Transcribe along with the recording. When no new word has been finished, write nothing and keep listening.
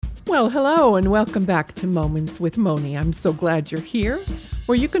Well, hello and welcome back to Moments with Moni. I'm so glad you're here,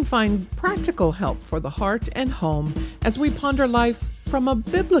 where you can find practical help for the heart and home as we ponder life from a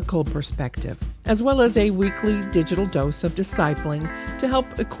biblical perspective, as well as a weekly digital dose of discipling to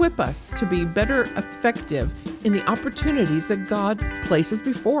help equip us to be better effective in the opportunities that God places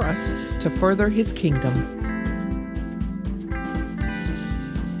before us to further His kingdom.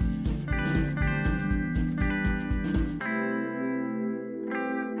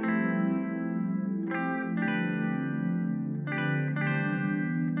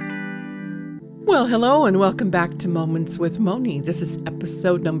 Well, hello and welcome back to Moments with Moni. This is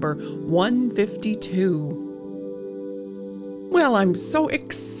episode number 152. Well, I'm so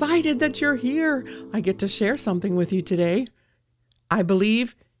excited that you're here. I get to share something with you today. I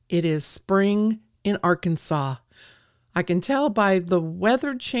believe it is spring in Arkansas. I can tell by the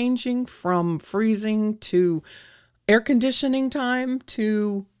weather changing from freezing to air conditioning time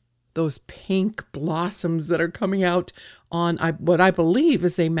to those pink blossoms that are coming out on what I believe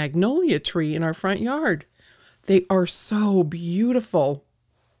is a magnolia tree in our front yard. They are so beautiful.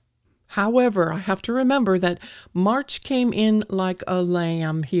 However, I have to remember that March came in like a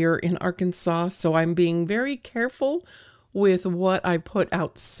lamb here in Arkansas, so I'm being very careful with what I put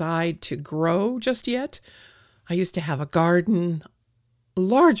outside to grow just yet. I used to have a garden,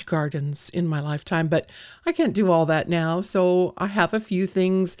 large gardens in my lifetime, but I can't do all that now. So I have a few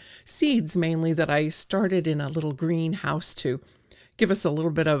things, seeds mainly, that I started in a little greenhouse to give us a little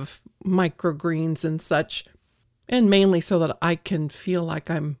bit of microgreens and such, and mainly so that I can feel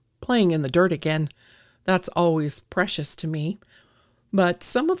like I'm playing in the dirt again. That's always precious to me. But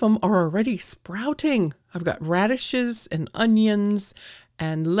some of them are already sprouting. I've got radishes and onions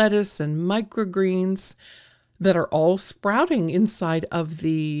and lettuce and microgreens that are all sprouting inside of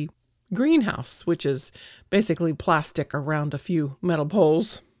the greenhouse, which is basically plastic around a few metal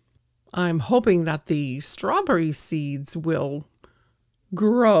poles. I'm hoping that the strawberry seeds will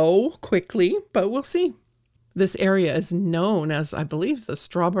grow quickly, but we'll see. This area is known as, I believe, the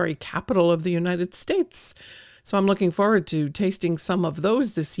strawberry capital of the United States. So I'm looking forward to tasting some of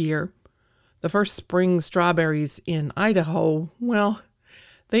those this year. The first spring strawberries in Idaho, well,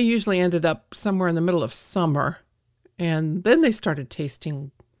 they usually ended up somewhere in the middle of summer, and then they started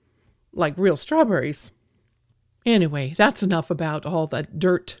tasting like real strawberries. Anyway, that's enough about all that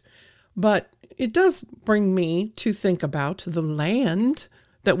dirt, but it does bring me to think about the land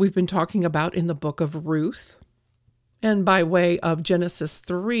that we've been talking about in the book of Ruth. And by way of Genesis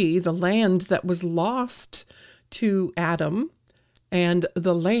 3, the land that was lost to Adam, and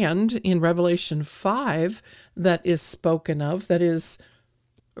the land in Revelation 5 that is spoken of, that is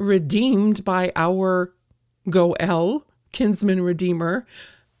redeemed by our Goel, kinsman redeemer,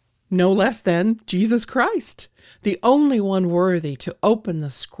 no less than Jesus Christ, the only one worthy to open the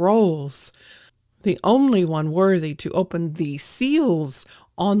scrolls, the only one worthy to open the seals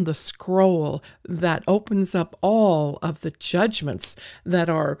on the scroll that opens up all of the judgments that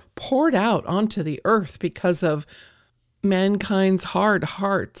are poured out onto the earth because of mankind's hard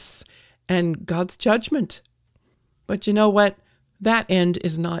hearts and God's judgment. But you know what? That end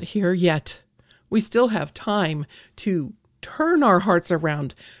is not here yet. We still have time to turn our hearts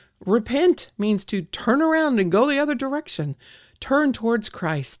around. Repent means to turn around and go the other direction. Turn towards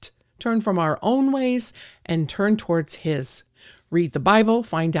Christ. Turn from our own ways and turn towards His. Read the Bible,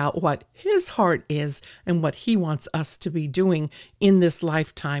 find out what His heart is and what He wants us to be doing in this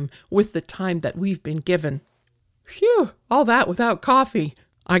lifetime with the time that we've been given. Phew, all that without coffee.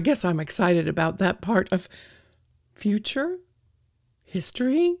 I guess I'm excited about that part of future,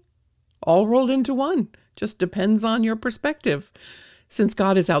 history, all rolled into one. Just depends on your perspective. Since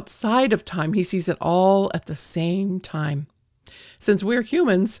God is outside of time, He sees it all at the same time. Since we're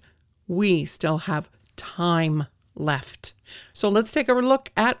humans, we still have time left. So let's take a look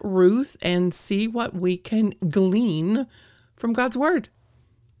at Ruth and see what we can glean from God's Word.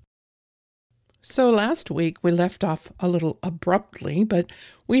 So last week we left off a little abruptly, but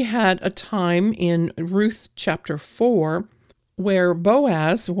we had a time in Ruth chapter 4 where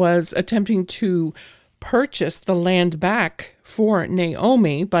Boaz was attempting to purchase the land back for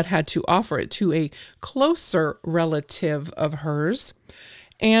Naomi, but had to offer it to a closer relative of hers.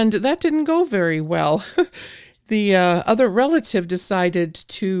 And that didn't go very well. The other relative decided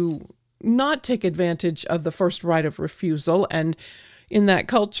to not take advantage of the first right of refusal, and in that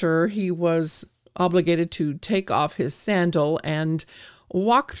culture, he was obligated to take off his sandal and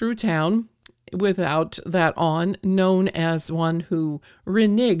walk through town without that on, known as one who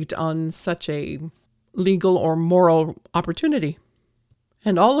reneged on such a legal or moral opportunity.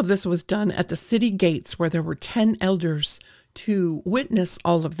 And all of this was done at the city gates where there were 10 elders to witness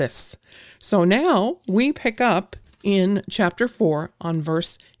all of this. So now we pick up in chapter 4 on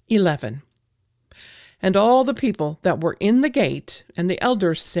verse 11. And all the people that were in the gate and the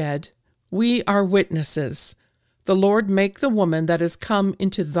elders said, We are witnesses. The Lord make the woman that is come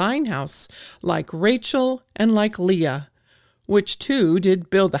into thine house like Rachel and like Leah, which two did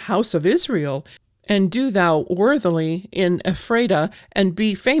build the house of Israel, and do thou worthily in Ephrathah, and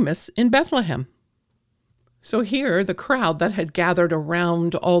be famous in Bethlehem. So here the crowd that had gathered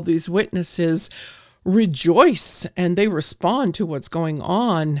around all these witnesses rejoice, and they respond to what's going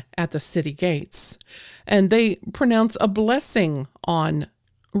on at the city gates. And they pronounce a blessing on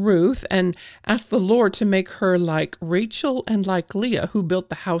Ruth and ask the Lord to make her like Rachel and like Leah, who built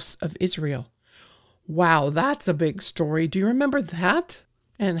the house of Israel. Wow, that's a big story. Do you remember that?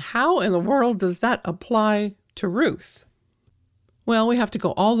 And how in the world does that apply to Ruth? Well, we have to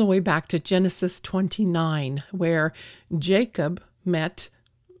go all the way back to Genesis 29, where Jacob met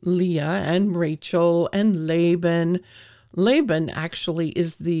Leah and Rachel and Laban. Laban actually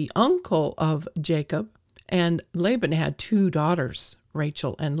is the uncle of Jacob, and Laban had two daughters,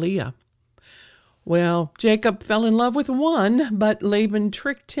 Rachel and Leah. Well, Jacob fell in love with one, but Laban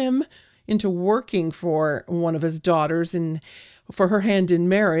tricked him into working for one of his daughters and for her hand in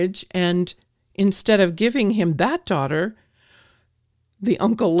marriage, and instead of giving him that daughter, the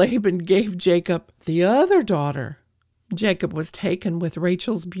uncle Laban gave Jacob the other daughter. Jacob was taken with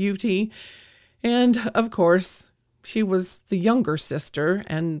Rachel's beauty, and of course, she was the younger sister,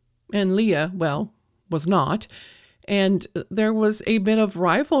 and Leah, well, was not. And there was a bit of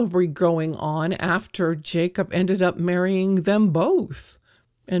rivalry going on after Jacob ended up marrying them both.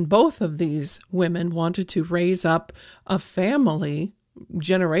 And both of these women wanted to raise up a family,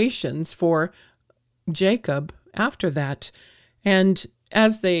 generations for Jacob after that. And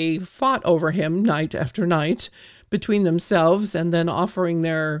as they fought over him night after night between themselves and then offering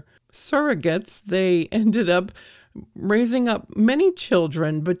their surrogates, they ended up raising up many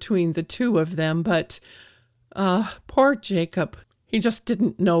children between the two of them. But poor Jacob, he just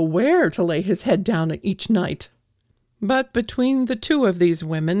didn't know where to lay his head down each night. But between the two of these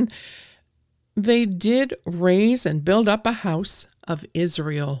women, they did raise and build up a house of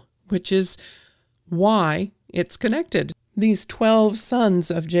Israel, which is why it's connected. These 12 sons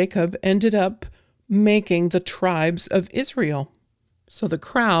of Jacob ended up making the tribes of Israel. So the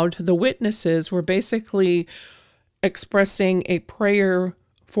crowd, the witnesses, were basically expressing a prayer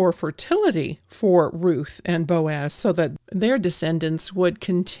for fertility for Ruth and Boaz so that their descendants would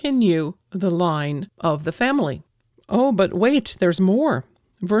continue the line of the family. Oh, but wait, there's more.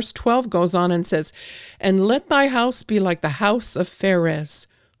 Verse 12 goes on and says, And let thy house be like the house of Pharez,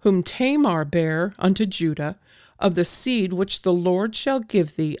 whom Tamar bare unto Judah, of the seed which the Lord shall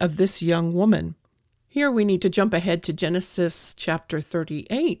give thee of this young woman. Here we need to jump ahead to Genesis chapter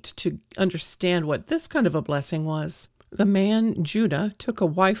 38 to understand what this kind of a blessing was. The man Judah took a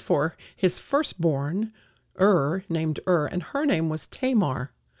wife for his firstborn, named and her name was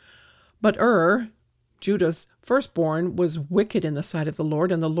Tamar. But Judah's firstborn, was wicked in the sight of the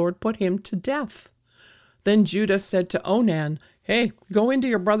Lord, and the Lord put him to death. Then Judah said to Onan, Hey, go into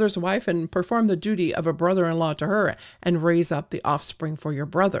your brother's wife and perform the duty of a brother-in-law to her and raise up the offspring for your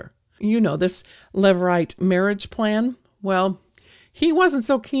brother. You know, this Levirate marriage plan? Well, he wasn't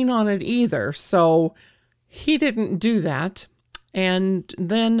so keen on it either, so he didn't do that. And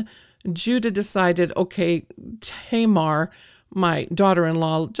then Judah decided, okay, Tamar, my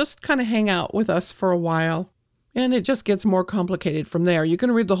daughter-in-law, just kind of hang out with us for a while. And it just gets more complicated from there. You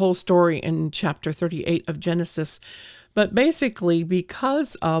can read the whole story in chapter 38 of Genesis. But basically,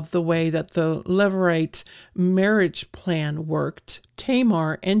 because of the way that the Levirate marriage plan worked,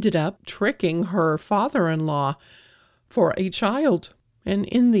 Tamar ended up tricking her father-in-law for a child. And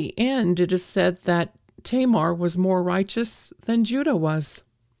in the end, it is said that Tamar was more righteous than Judah was.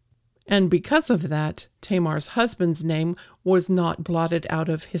 And because of that, Tamar's husband's name was not blotted out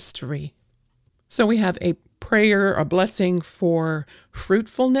of history. So we have a prayer, a blessing for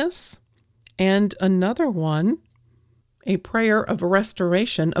fruitfulness, and another one, a prayer of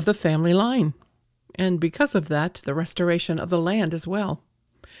restoration of the family line. And because of that, the restoration of the land as well.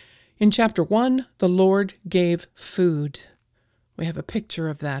 In chapter 1, the Lord gave food. We have a picture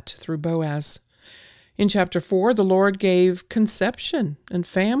of that through Boaz. In chapter 4, the Lord gave conception and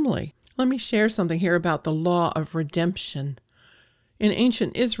family. Let me share something here about the law of redemption. In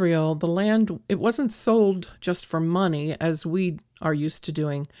ancient Israel, the land, it wasn't sold just for money as we are used to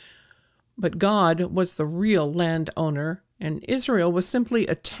doing, but God was the real landowner, and Israel was simply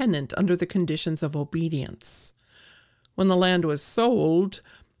a tenant under the conditions of obedience. When the land was sold,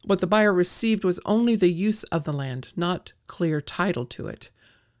 What the buyer received was only the use of the land, not clear title to it.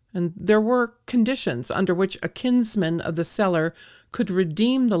 And there were conditions under which a kinsman of the seller could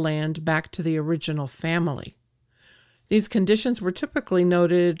redeem the land back to the original family. These conditions were typically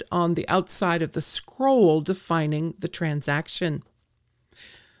noted on the outside of the scroll defining the transaction.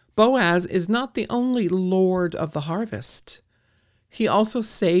 Boaz is not the only lord of the harvest. He also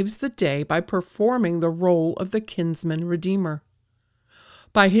saves the day by performing the role of the kinsman redeemer.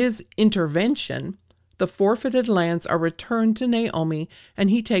 By his intervention, the forfeited lands are returned to Naomi, and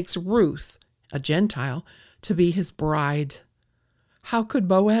he takes Ruth, a Gentile, to be his bride. How could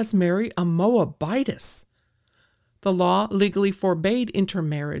Boaz marry a Moabitess? The law legally forbade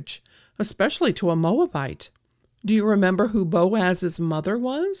intermarriage, especially to a Moabite. Do you remember who Boaz's mother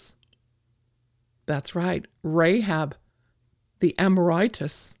was? That's right, Rahab, the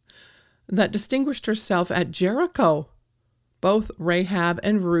Amorite, that distinguished herself at Jericho. Both Rahab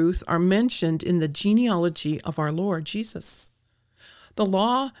and Ruth are mentioned in the genealogy of our Lord Jesus. The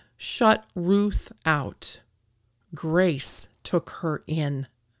law shut Ruth out. Grace took her in.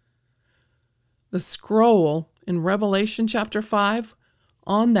 The scroll in Revelation chapter 5,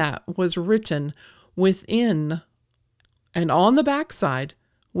 on that was written within and on the backside,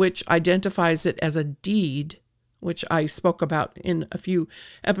 which identifies it as a deed, which I spoke about in a few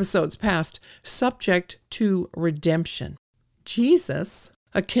episodes past, subject to redemption. Jesus,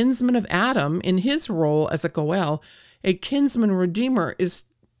 a kinsman of Adam, in his role as a Goel, a kinsman redeemer, is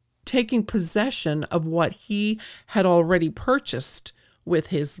taking possession of what he had already purchased with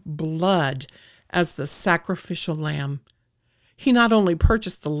his blood as the sacrificial lamb. He not only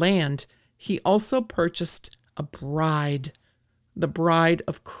purchased the land, he also purchased a bride, the bride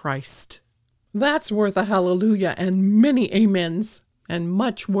of Christ. That's worth a hallelujah and many amens and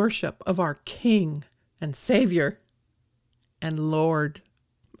much worship of our King and Savior and Lord.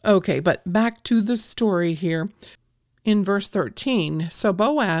 Okay, but back to the story here. In verse 13, so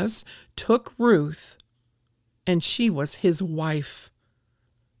Boaz took Ruth, and she was his wife.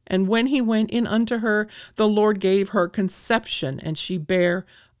 And when he went in unto her, the Lord gave her conception, and she bare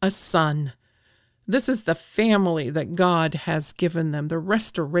a son. This is the family that God has given them, the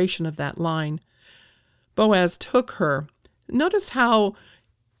restoration of that line. Boaz took her. Notice how,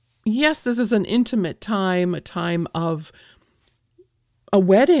 yes, this is an intimate time, a time of a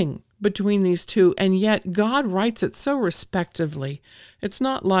wedding between these two, and yet God writes it so respectively. It's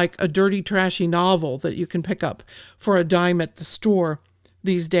not like a dirty, trashy novel that you can pick up for a dime at the store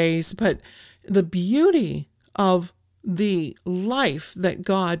these days, but the beauty of the life that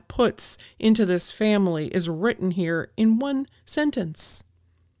God puts into this family is written here in one sentence.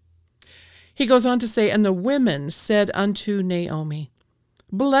 He goes on to say, and the women said unto Naomi,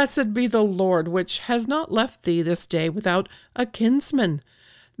 Blessed be the Lord, which has not left thee this day without a kinsman,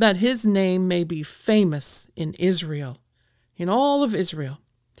 that his name may be famous in Israel, in all of Israel.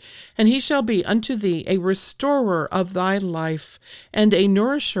 And he shall be unto thee a restorer of thy life, and a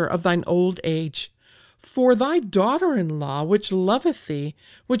nourisher of thine old age. For thy daughter-in-law, which loveth thee,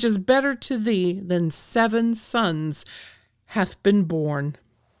 which is better to thee than 7 sons, hath been born.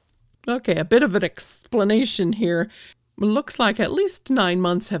 Okay, a bit of an explanation here. Looks like at least 9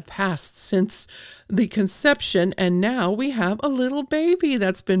 months have passed since the conception, and now we have a little baby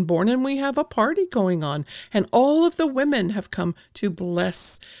that's been born, and we have a party going on, and all of the women have come to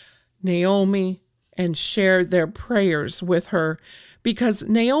bless Naomi and share their prayers with her, because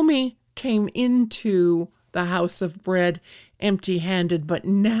Naomi came into the house of bread empty-handed, but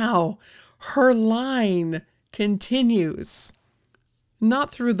now her line continues, not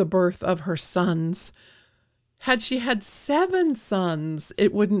through the birth of her sons. Had she had 7 sons,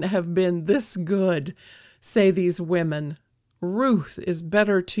 it wouldn't have been this good, say these women. Ruth is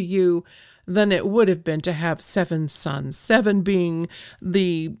better to you than it would have been to have 7 sons, 7 being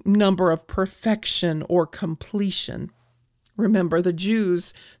the number of perfection or completion. Remember, the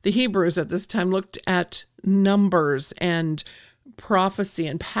Jews, the Hebrews at this time, looked at numbers and prophecy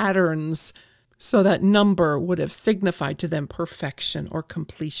and patterns, so that number would have signified to them perfection or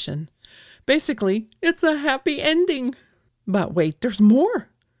completion. Basically, it's a happy ending. But wait, there's more.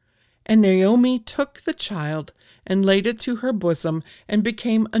 And Naomi took the child and laid it to her bosom and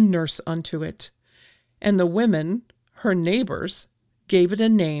became a nurse unto it. And the women, her neighbors, gave it a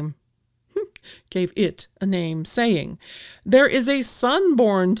name, saying, There is a son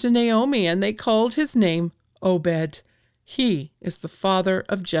born to Naomi, and they called his name Obed. He is the father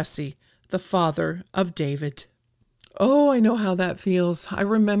of Jesse, the father of David. Oh, I know how that feels. I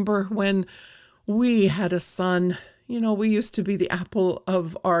remember when we had a son We used to be the apple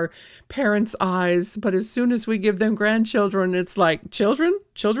of our parents' eyes, but as soon as we give them grandchildren, it's like, children?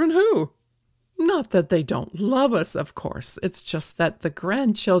 Children who? Not that they don't love us, of course. It's just that the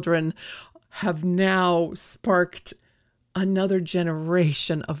grandchildren have now sparked another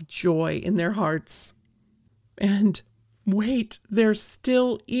generation of joy in their hearts. And wait, there's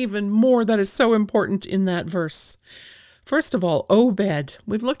still even more that is so important in that verse. First of all, Obed.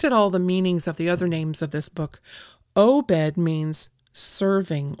 We've looked at all the meanings of the other names of this book. Obed means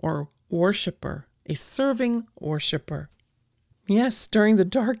serving or worshiper, a serving worshiper. Yes, during the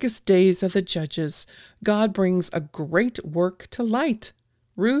darkest days of the judges, God brings a great work to light.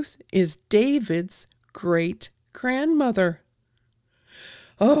 Ruth is David's great-grandmother.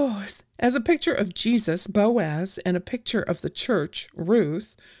 Oh, as a picture of Jesus, Boaz, and a picture of the church,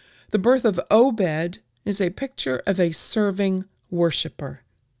 Ruth, the birth of Obed is a picture of a serving worshiper.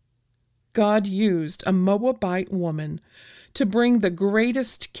 God used a Moabite woman to bring the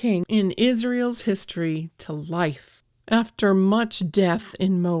greatest king in Israel's history to life. After much death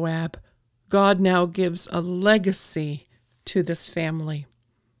in Moab, God now gives a legacy to this family.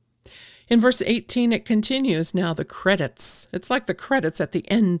 In verse 18, it continues now the credits. It's like the credits at the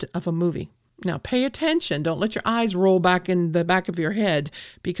end of a movie. Now pay attention. Don't let your eyes roll back in the back of your head,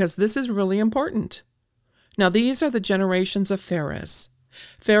 because this is really important. Now these are the generations of Pharez.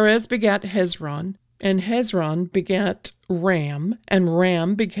 Pharez begat Hezron, and Hezron begat Ram, and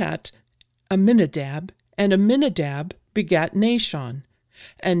Ram begat Amminadab, and Amminadab begat Nahshon,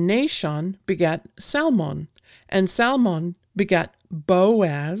 and Nahshon begat Salmon, and Salmon begat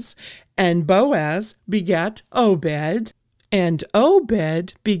Boaz, and Boaz begat Obed, and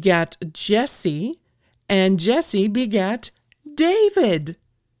Obed begat Jesse, and Jesse begat David,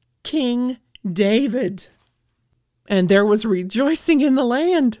 King David. And there was rejoicing in the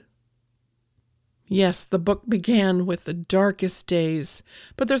land. Yes, the book began with the darkest days,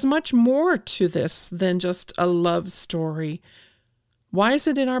 but there's much more to this than just a love story. Why is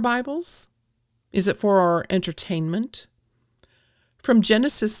it in our Bibles? Is it for our entertainment? From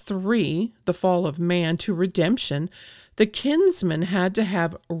Genesis 3, the fall of man, to redemption, the kinsman had to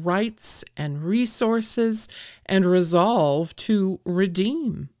have rights and resources and resolve to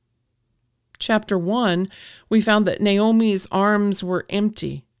redeem. Chapter 1, we found that Naomi's arms were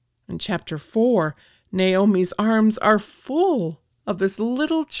empty. In chapter 4, Naomi's arms are full of this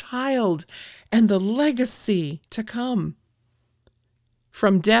little child and the legacy to come.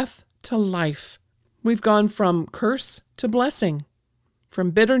 From death to life, we've gone from curse to blessing,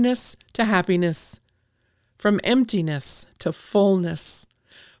 from bitterness to happiness, from emptiness to fullness,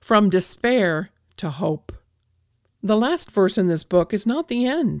 from despair to hope. The last verse in this book is not the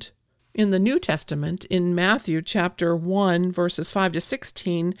end. In the New Testament, in Matthew chapter 1, verses 5 to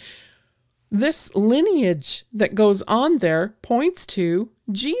 16, this lineage that goes on there points to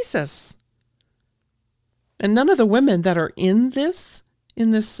Jesus. And none of the women that are in this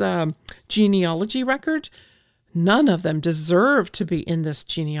genealogy record, none of them deserve to be in this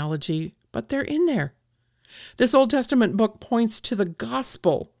genealogy, but they're in there. This Old Testament book points to the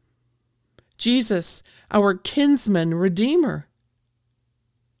gospel. Jesus, our kinsman redeemer.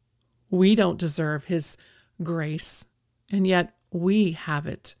 We don't deserve his grace, and yet we have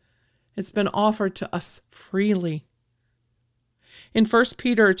it. It's been offered to us freely. In 1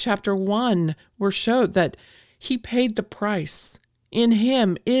 Peter chapter 1, we're showed that he paid the price. In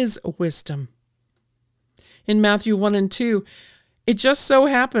him is wisdom. In Matthew 1 and 2, it just so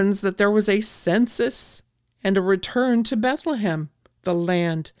happens that there was a census and a return to Bethlehem, the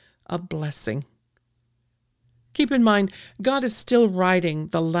land of blessing. Keep in mind, God is still writing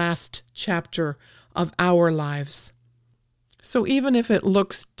the last chapter of our lives. So even if it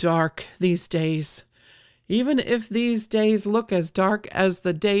looks dark these days, even if these days look as dark as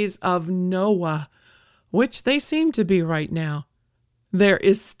the days of Noah, which they seem to be right now, there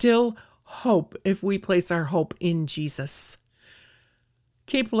is still hope if we place our hope in Jesus.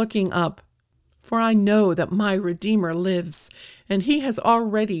 Keep looking up, for I know that my Redeemer lives, and he has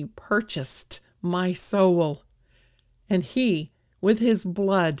already purchased my soul. And he, with his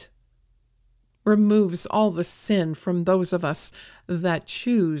blood, removes all the sin from those of us that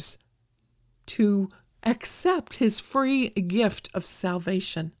choose to accept his free gift of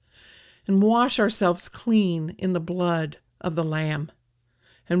salvation and wash ourselves clean in the blood of the Lamb.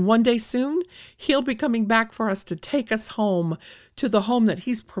 And one day soon, he'll be coming back for us to take us home to the home that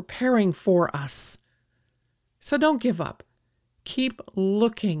he's preparing for us. So don't give up. Keep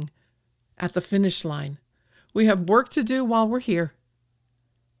looking at the finish line. We have work to do while we're here.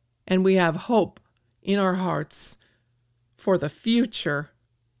 And we have hope in our hearts for the future,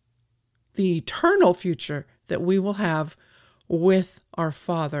 the eternal future that we will have with our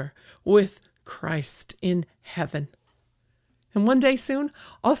Father, with Christ in heaven. And one day soon,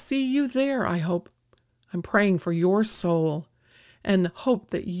 I'll see you there, I hope. I'm praying for your soul and hope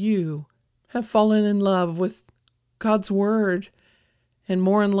that you have fallen in love with God's Word and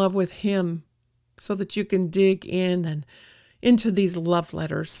more in love with Him so that you can dig in and into these love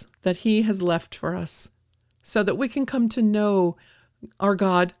letters that He has left for us so that we can come to know our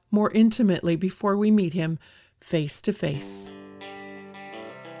God more intimately before we meet Him face to face.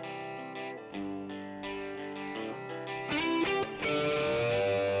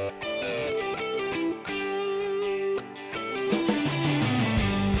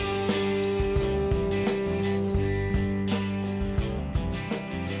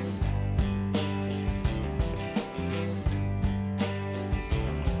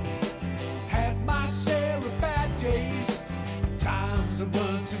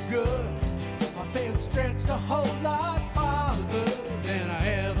 Stretched a whole lot farther than I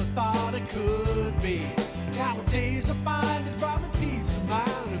ever thought it could be. Nowadays I find it's brought me peace of mind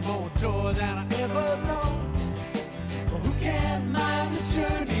and more joy than I ever known. Well, who can mind the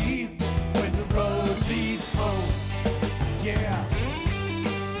journey when the road leads home? Yeah.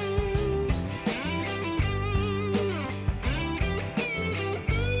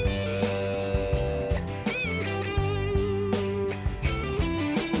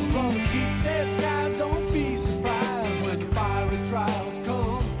 Brother Pete says, guys, don't be surprised when your fiery trials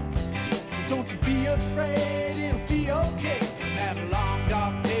come. Don't you be afraid, it'll be okay when that long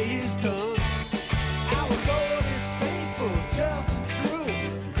dark day is done. Our Lord is faithful, just and true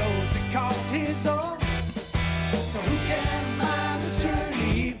to those He calls His own. So who can mind the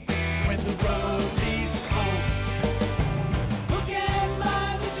journey when the road leads home? Who can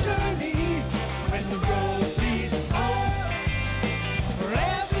mind the journey when the road leads home? For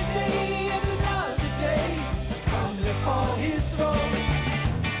every day is another day to come before His throne,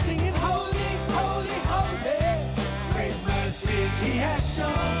 singing holy, holy, holy, great mercies He has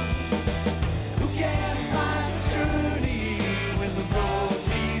shown. Who can mind the journey when the road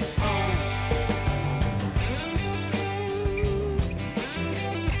leads home?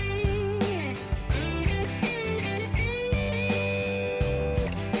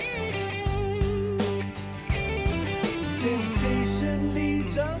 Temptation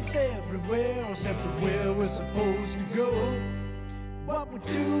leads us everywhere, except where we're supposed to go. What we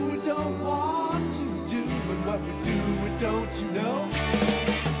do, we don't want to do, and what we do, we don't, you know.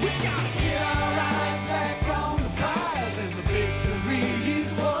 We gotta get our eyes back on the prize and the victory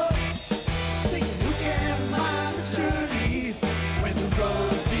He's won. Singing, who can mind the journey when the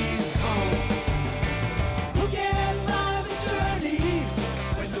road leads home? Who can mind the journey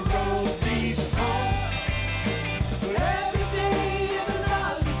when the road leads home? For every day is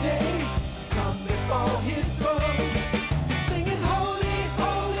another day to come before His throne. We're singing holy,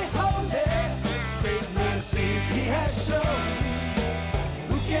 holy, holy, great mercies He has shown.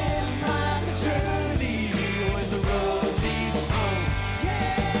 Who can mind the journey when the road leads home?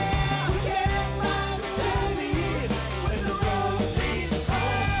 Yeah, who can mind the journey when the road leads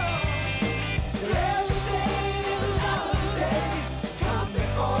home? For every day is another day to come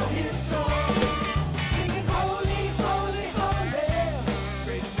before His throne. Singing holy, holy, holy,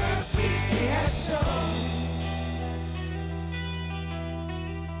 great mercies He has shown.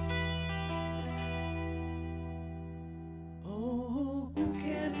 Oh, who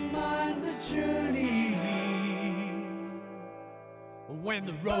can mind the journey when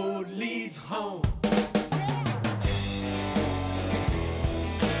the road leads home?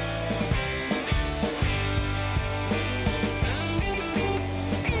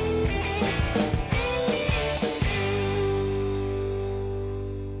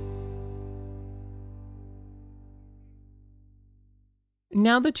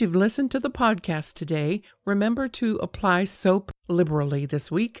 Now that you've listened to the podcast today, remember to apply soap liberally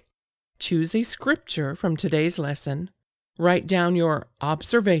this week. Choose a scripture from today's lesson. Write down your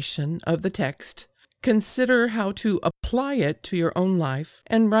observation of the text. Consider how to apply it to your own life,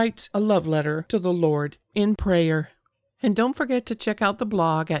 and write a love letter to the Lord in prayer. And don't forget to check out the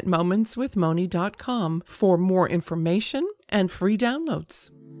blog at momentswithmoni.com for more information and free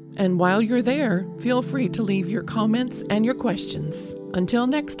downloads. And while you're there, feel free to leave your comments and your questions. Until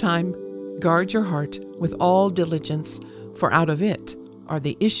next time, guard your heart with all diligence, for out of it are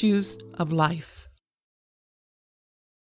the issues of life.